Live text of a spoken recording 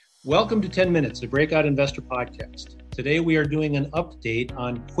Welcome to 10 Minutes, the Breakout Investor Podcast. Today we are doing an update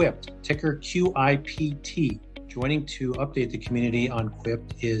on Quipt, ticker QIPT. Joining to update the community on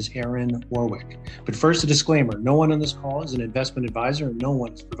Quipt is Aaron Warwick. But first, a disclaimer. No one on this call is an investment advisor and no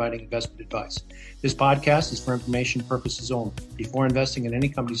one is providing investment advice. This podcast is for information purposes only. Before investing in any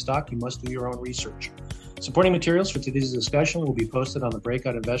company stock, you must do your own research. Supporting materials for today's discussion will be posted on the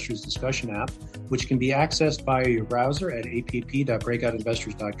Breakout Investors Discussion app, which can be accessed via your browser at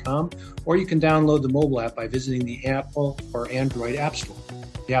app.breakoutinvestors.com, or you can download the mobile app by visiting the Apple or Android App Store.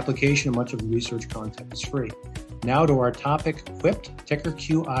 The application and much of the research content is free. Now to our topic, Quipt, ticker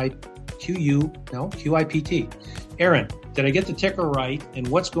QIPT. Aaron, did I get the ticker right? And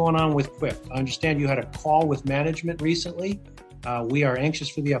what's going on with Quipt? I understand you had a call with management recently. We are anxious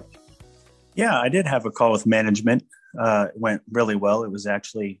for the update. Yeah, I did have a call with management. It went really well. It was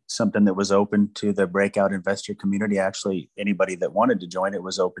actually something that was open to the breakout investor community. Actually, anybody that wanted to join it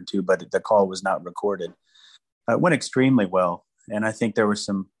was open to, but the call was not recorded. It went extremely well. And I think there were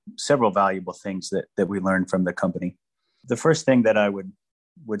several valuable things that we learned from the company. The first thing that I would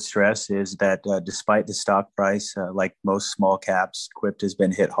stress is that despite the stock price, like most small caps, Quipt has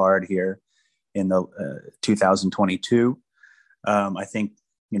been hit hard here in the 2022. I think,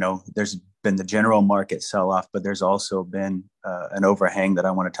 there's been the general market sell-off, but there's also been an overhang that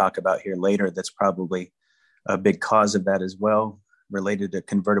I want to talk about here later that's probably a big cause of that as well, related to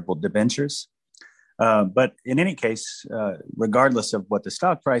convertible debentures. But in any case, regardless of what the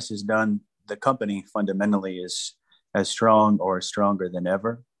stock price has done, the company fundamentally is as strong or stronger than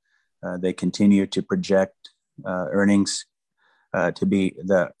ever. They continue to project earnings to be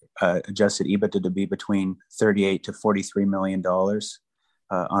the adjusted EBITDA to be between $38 to $43 million on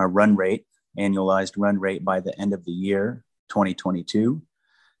a annualized run rate by the end of the year, 2022,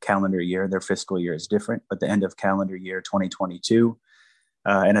 calendar year. Their fiscal year is different, but the end of calendar year 2022.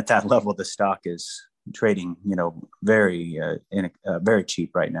 And at that level, the stock is trading, very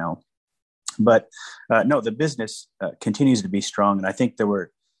cheap right now. But no, the business continues to be strong. And I think there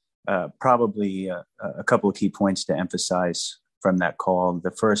were probably a couple of key points to emphasize from that call.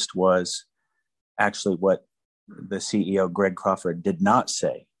 The first was actually what the CEO, Greg Crawford, did not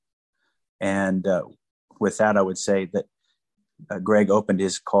say. And with that, I would say that Greg opened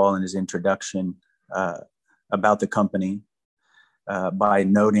his call and his introduction about the company by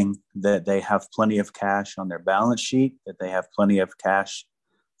noting that they have plenty of cash on their balance sheet, that they have plenty of cash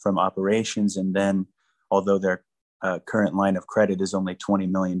from operations. And then, although their current line of credit is only $20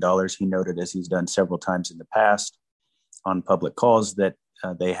 million, he noted, as he's done several times in the past on public calls, that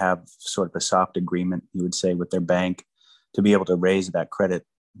they have sort of a soft agreement, you would say, with their bank to be able to raise that credit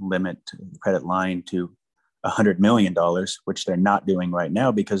line to $100 million, which they're not doing right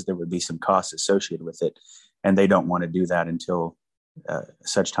now because there would be some costs associated with it. And they don't want to do that until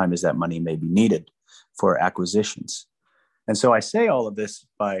such time as that money may be needed for acquisitions. And so I say all of this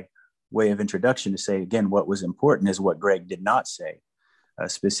by way of introduction to say, again, what was important is what Greg did not say.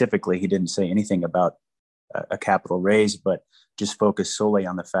 Specifically, he didn't say anything about a capital raise, but just focus solely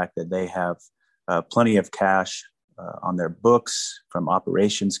on the fact that they have plenty of cash on their books from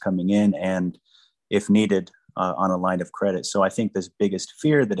operations coming in and, if needed, on a line of credit. So I think this biggest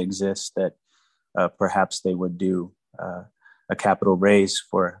fear that exists that perhaps they would do a capital raise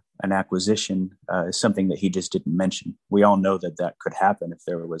for an acquisition is something that he just didn't mention. We all know that could happen if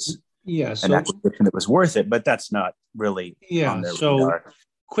there was an acquisition that was worth it, but that's not really on their radar.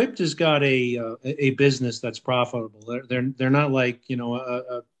 Quipt has got a business that's profitable. They're not like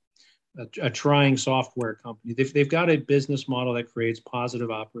a trying software company. They've got a business model that creates positive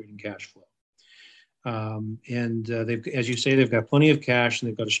operating cash flow, and they've, as you say, they've got plenty of cash and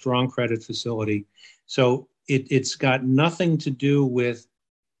they've got a strong credit facility. So it's got nothing to do with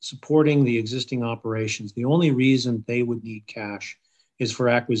supporting the existing operations. The only reason they would need cash is for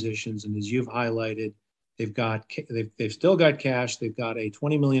acquisitions, and as you've highlighted, they've still got cash. They've got a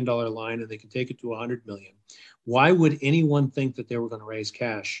 $20 million line, and they can take it to $100 million. Why would anyone think that they were going to raise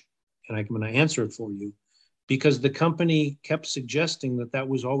cash? And I'm going to answer it for you, because the company kept suggesting that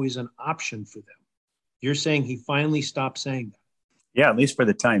was always an option for them. You're saying he finally stopped saying that? Yeah, at least for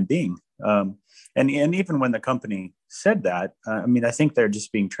the time being. And even when the company said that, I think they're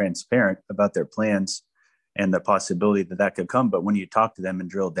just being transparent about their plans and the possibility that could come. But when you talk to them and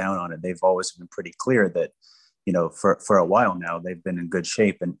drill down on it, they've always been pretty clear that, for a while now, they've been in good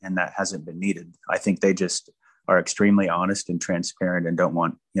shape and that hasn't been needed. I think they just are extremely honest and transparent and don't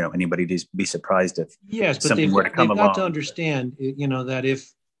want, anybody to be surprised if something were to come along. They've got to understand, that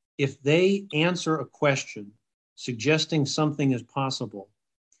if they answer a question suggesting something is possible,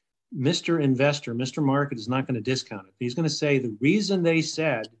 Mr. Investor, Mr. Market is not going to discount it. He's going to say the reason they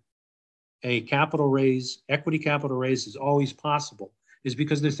said a capital raise, equity capital raise is always possible is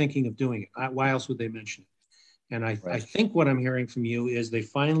because they're thinking of doing it. Why else would they mention it? And I think what I'm hearing from you is they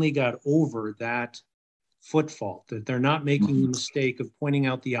finally got over that foot fault, that they're not making the mistake of pointing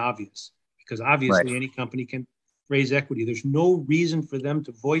out the obvious, because obviously any company can raise equity. There's no reason for them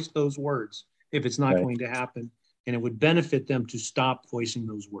to voice those words if it's not going to happen. And it would benefit them to stop voicing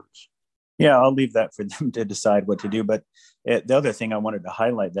those words. Yeah, I'll leave that for them to decide what to do. But the other thing I wanted to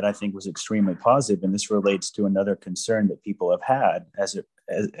highlight that I think was extremely positive, and this relates to another concern that people have had as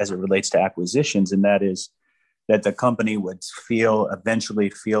it relates to acquisitions, and that is that the company would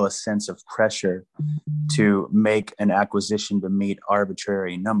eventually feel a sense of pressure to make an acquisition to meet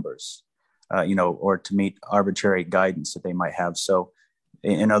arbitrary numbers, or to meet arbitrary guidance that they might have. So,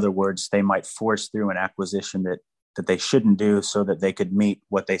 in other words, they might force through an acquisition that they shouldn't do so that they could meet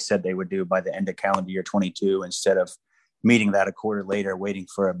what they said they would do by the end of calendar year 22, instead of meeting that a quarter later, waiting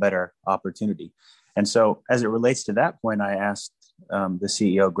for a better opportunity. And so as it relates to that point, I asked the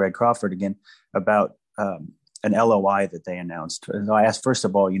CEO, Greg Crawford, again, about an LOI that they announced. And I asked, first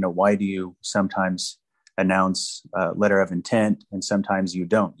of all, why do you sometimes announce a letter of intent and sometimes you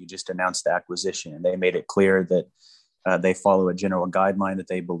don't? You just announce the acquisition. And they made it clear that they follow a general guideline that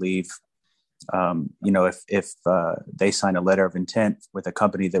they believe if they sign a letter of intent with a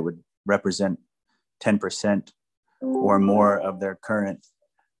company that would represent 10% or more of their current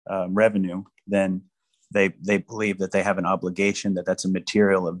revenue, then they believe that they have an obligation, that's a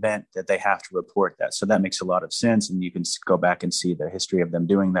material event, that they have to report that. So that makes a lot of sense. And you can go back and see the history of them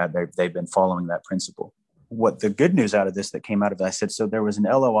doing that. They've been following that principle. What the good news out of this that came out of it, I said, so there was an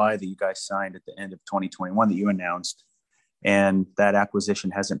LOI that you guys signed at the end of 2021 that you announced, and that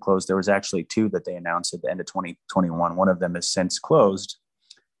acquisition hasn't closed. There was actually two that they announced at the end of 2021. One of them has since closed.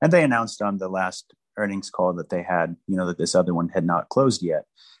 And they announced on the last earnings call that they had, that this other one had not closed yet.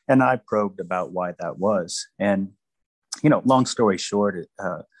 And I probed about why that was. And, long story short,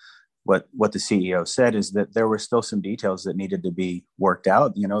 what the CEO said is that there were still some details that needed to be worked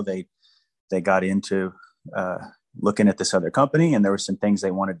out. They got into looking at this other company, and there were some things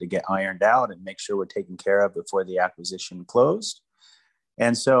they wanted to get ironed out and make sure were taken care of before the acquisition closed.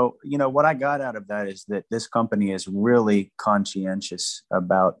 And so, what I got out of that is that this company is really conscientious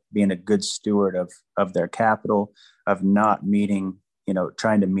about being a good steward of their capital, of not meeting,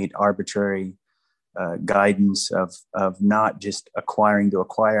 trying to meet arbitrary guidance, of not just acquiring to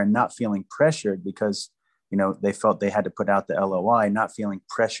acquire, and not feeling pressured because, they felt they had to put out the LOI, not feeling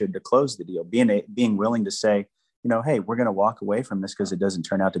pressured to close the deal, being willing to say, hey, we're going to walk away from this because it doesn't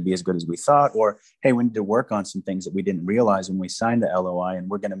turn out to be as good as we thought, or, hey, we need to work on some things that we didn't realize when we signed the LOI, and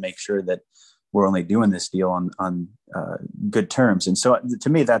we're going to make sure that we're only doing this deal on good terms. And so to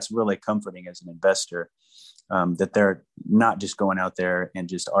me, that's really comforting as an investor, that they're not just going out there and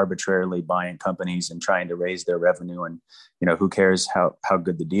just arbitrarily buying companies and trying to raise their revenue. And, who cares how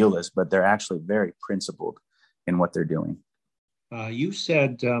good the deal is, but they're actually very principled in what they're doing. You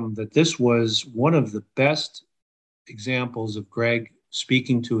said that this was one of the best examples of Greg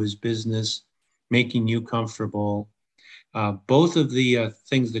speaking to his business, making you comfortable. Both of the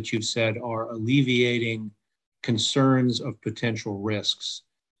things that you've said are alleviating concerns of potential risks.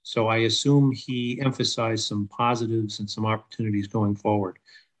 So I assume he emphasized some positives and some opportunities going forward.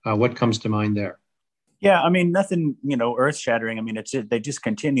 What comes to mind there? Yeah, I mean, nothing, earth shattering. I mean, they just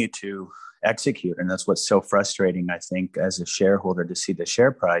continue to execute. And that's what's so frustrating, I think, as a shareholder, to see the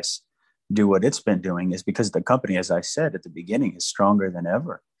share price do what it's been doing, is because the company, as I said at the beginning, is stronger than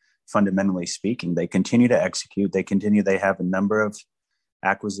ever. Fundamentally speaking, they continue to execute. They have a number of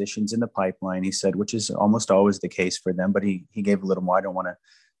acquisitions in the pipeline, he said, which is almost always the case for them. But he gave a little more. I don't want to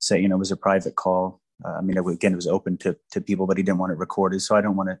say, it was a private call. It was open to people, but he didn't want it recorded. So I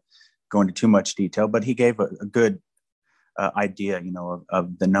don't want to go into too much detail, but he gave a good idea,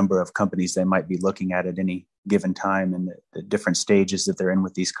 of the number of companies they might be looking at any given time, and the different stages that they're in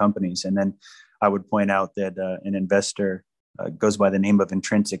with these companies. And then I would point out that an investor goes by the name of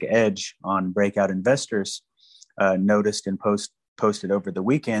Intrinsic Edge on Breakout Investors noticed and posted over the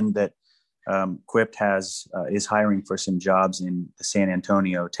weekend that Quipt is hiring for some jobs in the San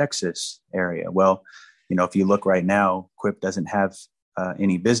Antonio, Texas area. Well, if you look right now, Quipt doesn't have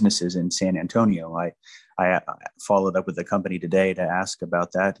any businesses in San Antonio. I followed up with the company today to ask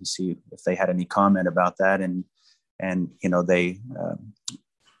about that, to see if they had any comment about that. And they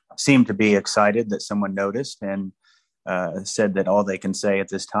seemed to be excited that someone noticed, and said that all they can say at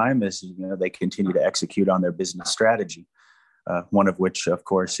this time is, they continue to execute on their business strategy. One of which, of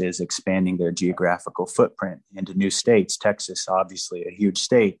course, is expanding their geographical footprint into new states. Texas, obviously a huge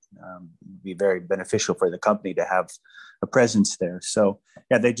state, would be very beneficial for the company to have a presence there. So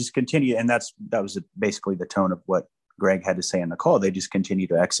yeah, they just continue, and that was basically the tone of what Greg had to say on the call. They just continue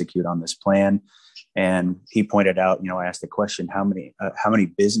to execute on this plan. And he pointed out, I asked the question, how many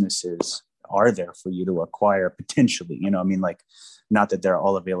businesses are there for you to acquire potentially? Like, not that they're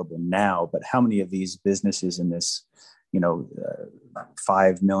all available now, but how many of these businesses in this,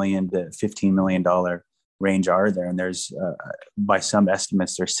 $5 million to $15 million range are there? And there's, by some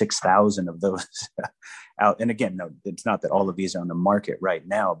estimates, there's 6,000 of those out. And again, no, it's not that all of these are on the market right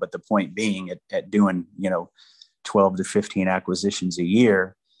now, but the point being, at doing, 12 to 15 acquisitions a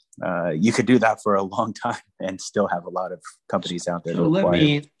year, you could do that for a long time and still have a lot of companies out there.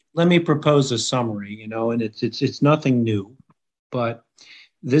 So let me propose a summary, and it's nothing new, but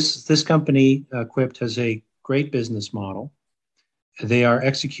this company, Quipt, has a great business model. They are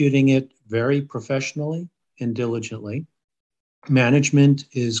executing it very professionally and diligently. Management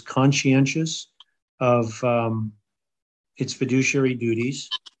is conscientious of its fiduciary duties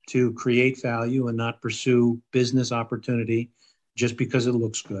to create value and not pursue business opportunity just because it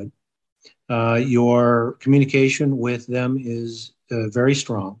looks good. Your communication with them is very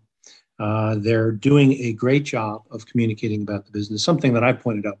strong. They're doing a great job of communicating about the business, something that I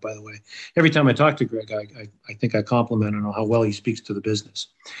pointed out, by the way. Every time I talk to Greg, I think I compliment on how well he speaks to the business.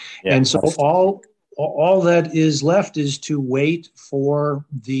 Yeah, and so all that is left is to wait for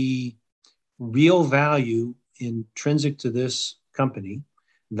the real value intrinsic to this company,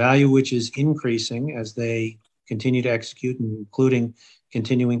 value which is increasing as they continue to execute, including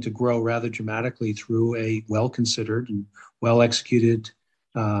continuing to grow rather dramatically through a well-considered and well-executed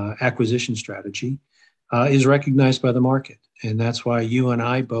acquisition strategy, is recognized by the market. And that's why you and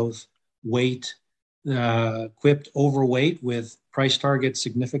I both weight Quipt overweight with price targets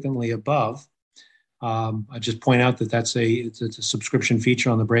significantly above. I just point out that it's a subscription feature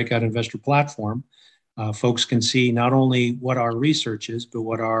on the Breakout Investor platform. Folks can see not only what our research is, but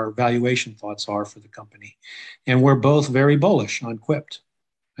what our valuation thoughts are for the company. And we're both very bullish on Quipt.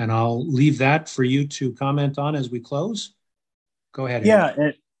 And I'll leave that for you to comment on as we close. Go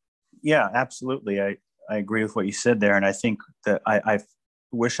ahead. Yeah, absolutely. I agree with what you said there. And I think that I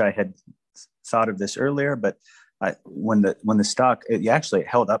wish I had thought of this earlier, but when the stock, it actually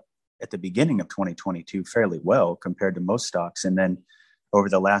held up at the beginning of 2022 fairly well compared to most stocks. And then over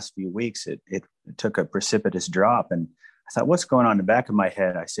the last few weeks, it took a precipitous drop. And I thought, what's going on in the back of my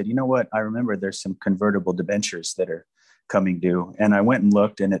head? I said, you know what? I remember there's some convertible debentures that are coming due. And I went and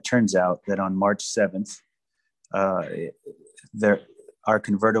looked, and it turns out that on March 7th, there are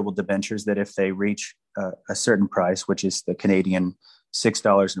convertible debentures that if they reach a certain price, which is the Canadian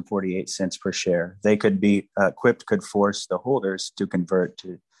 $6.48 per share, they could be, Quipt could force the holders to convert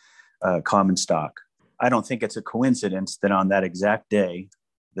to common stock. I don't think it's a coincidence that on that exact day,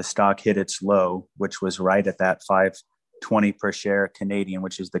 the stock hit its low, which was right at that $5.20 per share Canadian,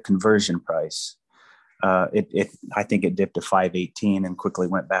 which is the conversion price. I think it dipped to $5.18 and quickly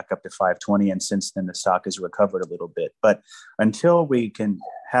went back up to $5.20. And since then, the stock has recovered a little bit. But until we can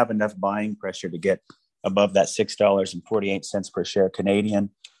have enough buying pressure to get above that $6.48 per share Canadian,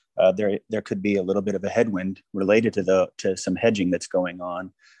 there could be a little bit of a headwind related to some hedging that's going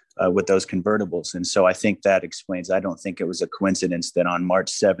on with those convertibles. And so I think that explains, I don't think it was a coincidence that on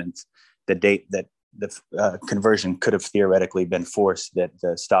March 7th, the date that the conversion could have theoretically been forced, that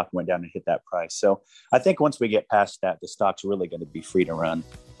the stock went down and hit that price. So I think once we get past that, the stock's really going to be free to run.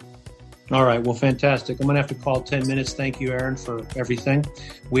 All right. Well, fantastic. I'm going to have to call 10 minutes. Thank you, Aaron, for everything.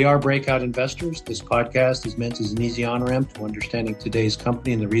 We are Breakout Investors. This podcast is meant as an easy on-ramp to understanding today's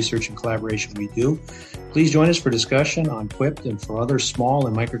company and the research and collaboration we do. Please join us for discussion on Quipt and for other small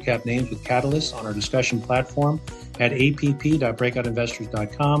and microcap names with catalysts on our discussion platform at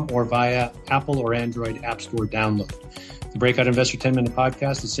app.breakoutinvestors.com or via Apple or Android App Store download. The Breakout Investor 10-Minute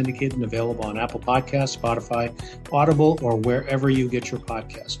Podcast is syndicated and available on Apple Podcasts, Spotify, Audible, or wherever you get your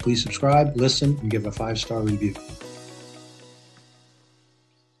podcasts. Please subscribe, listen, and give a 5-star review.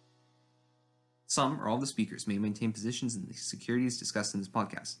 Some or all the speakers may maintain positions in the securities discussed in this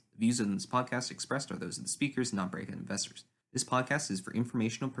podcast. The views in this podcast expressed are those of the speakers, not Breakout Investors. This podcast is for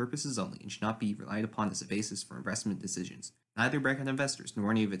informational purposes only and should not be relied upon as a basis for investment decisions. Neither Breakout Investors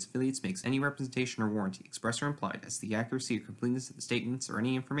nor any of its affiliates makes any representation or warranty, express or implied, as to the accuracy or completeness of the statements or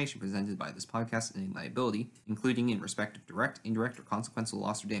any information presented by this podcast and any liability, including in respect of direct, indirect, or consequential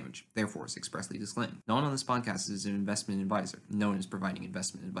loss or damage, therefore is expressly disclaimed. No one on this podcast is an investment advisor. No one is providing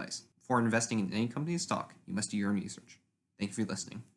investment advice. Before investing in any company's stock, you must do your own research. Thank you for listening.